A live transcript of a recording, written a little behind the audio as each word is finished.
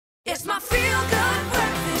It's my feel-good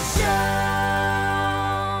breakfast show.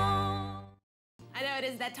 I know it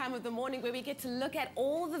is that time of the morning where we get to look at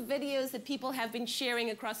all the videos that people have been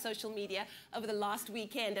sharing across social media over the last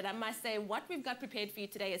weekend. And I must say, what we've got prepared for you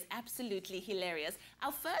today is absolutely hilarious.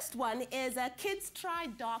 Our first one is kids try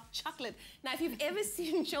dark chocolate. Now, if you've ever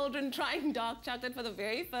seen children trying dark chocolate for the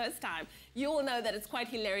very first time, you all know that it's quite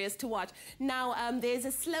hilarious to watch. Now, there's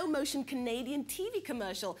a slow-motion Canadian TV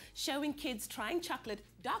commercial showing kids trying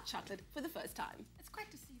dark chocolate, for the first time. It's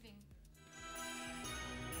quite deceiving.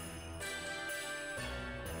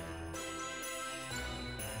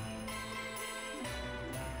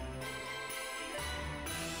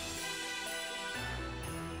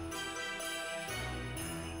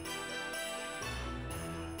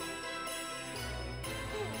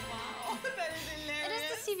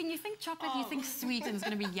 You think chocolate, you think sweet, and it's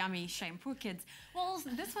going to be yummy. Shame, poor kids. Well,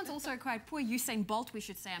 this one's also quite poor. Usain Bolt, we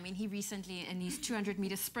should say. I mean, he recently, in his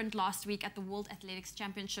 200-meter sprint last week at the World Athletics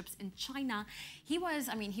Championships in China, he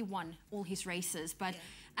won all his races, but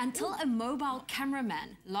until a mobile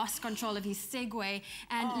cameraman lost control of his Segway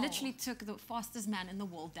and literally took the fastest man in the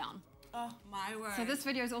world down. Oh, my word. So this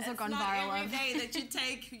video has also gone It's not viral. every day that you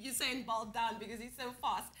take Usain Bolt down because he's so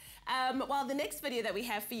fast. Well, the next video that we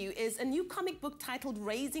have for you is a new comic book titled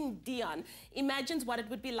Raising Dion. Imagines what it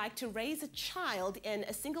would be like to raise a child in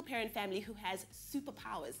a single-parent family who has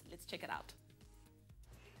superpowers. Let's check it out.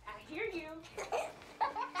 I hear you.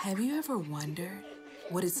 Have you ever wondered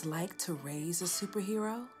what it's like to raise a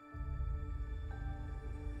superhero?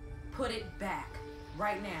 Put it back,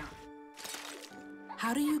 right now.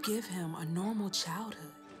 How do you give him a normal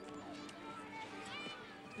childhood?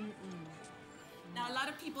 Now, a lot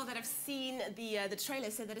of people that have seen the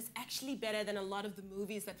trailer said that it's actually better than a lot of the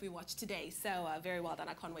movies that we watch today. So very well done.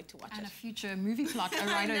 I can't wait to watch it. And a future movie plot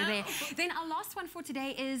right over there. Then our last one for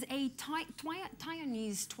today is a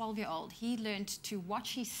Taiwanese 12-year-old. He learned to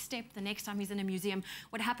watch his step the next time he's in a museum.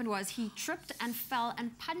 What happened was he tripped and fell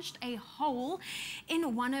and punched a hole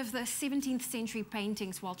in one of the 17th century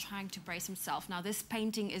paintings while trying to brace himself. Now, this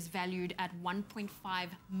painting is valued at $1.5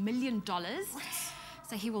 million. What?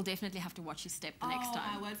 So he will definitely have to watch his step the next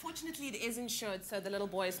time. Well, unfortunately, it is insured, so the little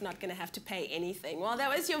boy is not going to have to pay anything. Well, that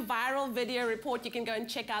was your viral video report. You can go and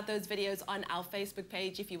check out those videos on our Facebook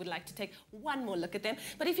page if you would like to take one more look at them.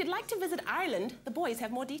 But if you'd like to visit Ireland, the boys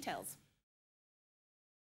have more details.